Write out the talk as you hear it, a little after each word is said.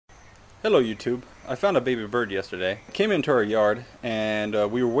Hello YouTube. I found a baby bird yesterday. It came into our yard and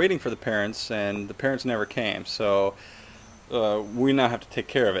we were waiting for the parents and the parents never came, so we now have to take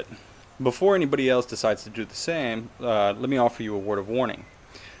care of it. Before anybody else decides to do the same, let me offer you a word of warning.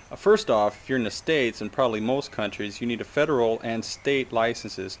 First off, if you're in the States and probably most countries, you need a federal and state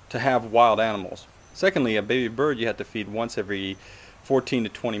licenses to have wild animals. Secondly, a baby bird you have to feed once every 14 to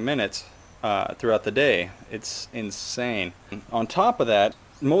 20 minutes throughout the day. It's insane. On top of that,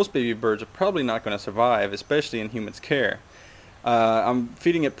 most baby birds are probably not going to survive, especially in humans' care. I'm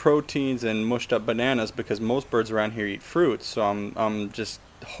feeding it proteins and mushed up bananas because most birds around here eat fruits, so I'm just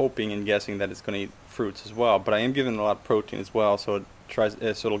hoping and guessing that it's going to eat fruits as well. But I am giving it a lot of protein as well, so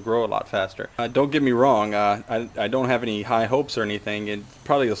it'll grow a lot faster. Don't get me wrong, I don't have any high hopes or anything. It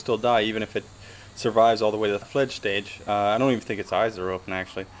probably will still die even if it survives all the way to the fledge stage. I don't even think its eyes are open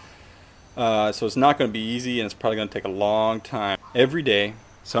actually. So it's not going to be easy, and it's probably going to take a long time. Every day,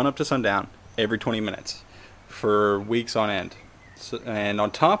 sun up to sundown, every 20 minutes for weeks on end. And on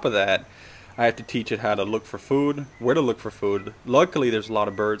top of that, I have to teach it how to look for food, where to look for food. Luckily, there's a lot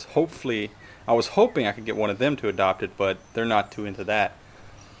of birds. Hopefully, I was hoping I could get one of them to adopt it, but they're not too into that.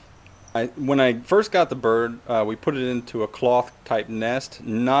 When I first got the bird, we put it into a cloth type nest.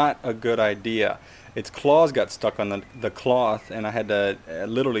 Not a good idea. Its claws got stuck on the cloth, and I had to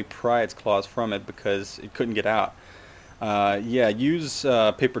literally pry its claws from it because it couldn't get out. Yeah, use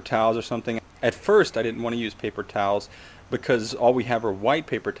paper towels or something. At first I didn't want to use paper towels because all we have are white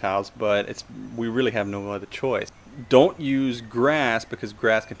paper towels, but we really have no other choice. Don't use grass because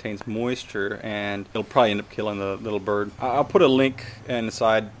grass contains moisture and it'll probably end up killing the little bird. I'll put a link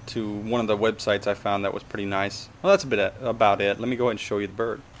inside to one of the websites I found that was pretty nice. Well, that's about it. Let me go ahead and show you the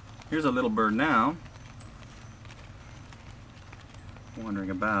bird. Here's a little bird now, wandering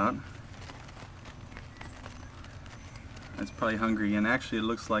about. It's probably hungry, and actually it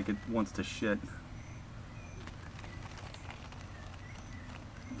looks like it wants to shit.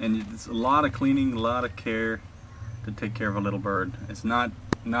 And it's a lot of cleaning, a lot of care to take care of a little bird. It's not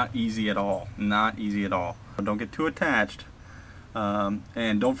easy at all. Not easy at all. Don't get too attached.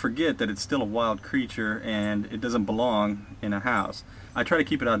 And don't forget that it's still a wild creature and it doesn't belong in a house. I try to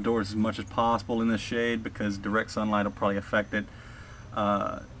keep it outdoors as much as possible in the shade because direct sunlight will probably affect it.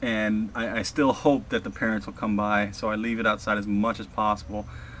 And I still hope that the parents will come by, so I leave it outside as much as possible.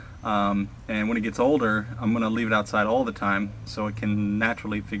 And when it gets older, I'm going to leave it outside all the time so it can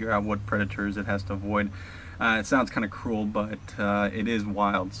naturally figure out what predators it has to avoid. It sounds kind of cruel, but it is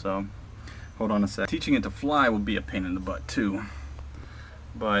wild, so hold on a sec. Teaching it to fly will be a pain in the butt too,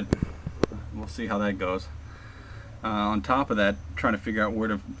 but we'll see how that goes. On top of that, trying to figure out where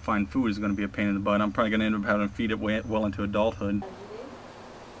to find food is going to be a pain in the butt. I'm probably going to end up having to feed it well into adulthood.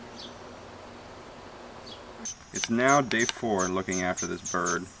 It's now day 4 looking after this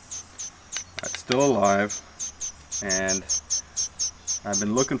bird. It's still alive, and I've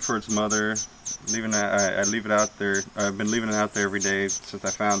been looking for its mother. I leave it out there. I've been leaving it out there every day since I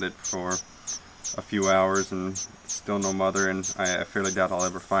found it for a few hours, and still no mother, and I fairly doubt I'll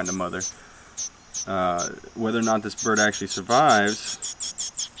ever find a mother. Whether or not this bird actually survives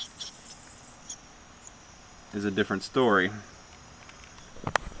is a different story,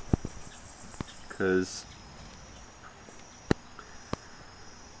 because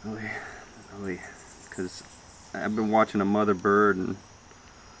I've been watching a mother bird and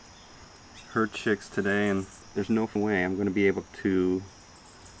her chicks today, and there's no way I'm going to be able to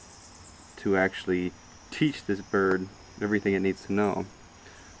actually teach this bird everything it needs to know.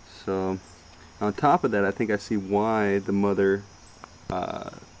 So on top of that, I think I see why the mother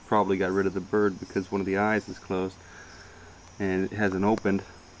probably got rid of the bird, because one of the eyes is closed and it hasn't opened.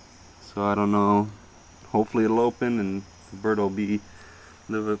 So I don't know, hopefully it'll open and the bird will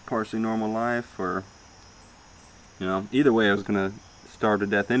live a partially normal life, or either way I was gonna starve to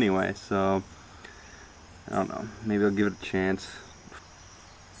death anyway, so I don't know, maybe I'll give it a chance.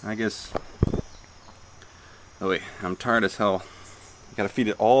 I guess. Oh wait, I'm tired as hell. You gotta feed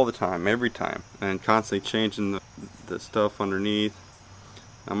it all the time, every time, and constantly changing the stuff underneath.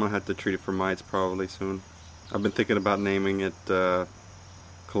 I'm gonna have to treat it for mites probably soon. I've been thinking about naming it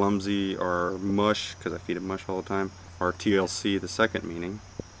Clumsy or Mush, because I feed it mush all the time, or TLC, the second meaning,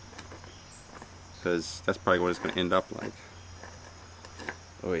 because that's probably what it's going to end up like.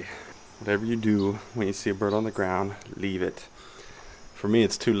 Oy. Whatever you do when you see a bird on the ground, leave it. For me,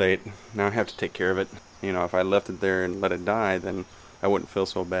 it's too late. Now I have to take care of it. If I left it there and let it die, then I wouldn't feel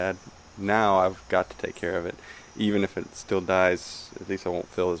so bad. Now I've got to take care of it. Even if it still dies, at least I won't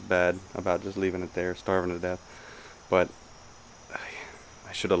feel as bad about just leaving it there, starving to death. But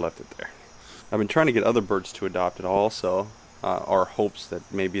I should have left it there. I've been trying to get other birds to adopt it also, our hopes that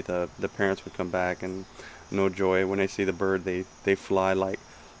maybe the parents would come back, and no joy. When they see the bird, they fly like,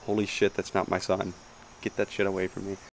 holy shit, that's not my son. Get that shit away from me.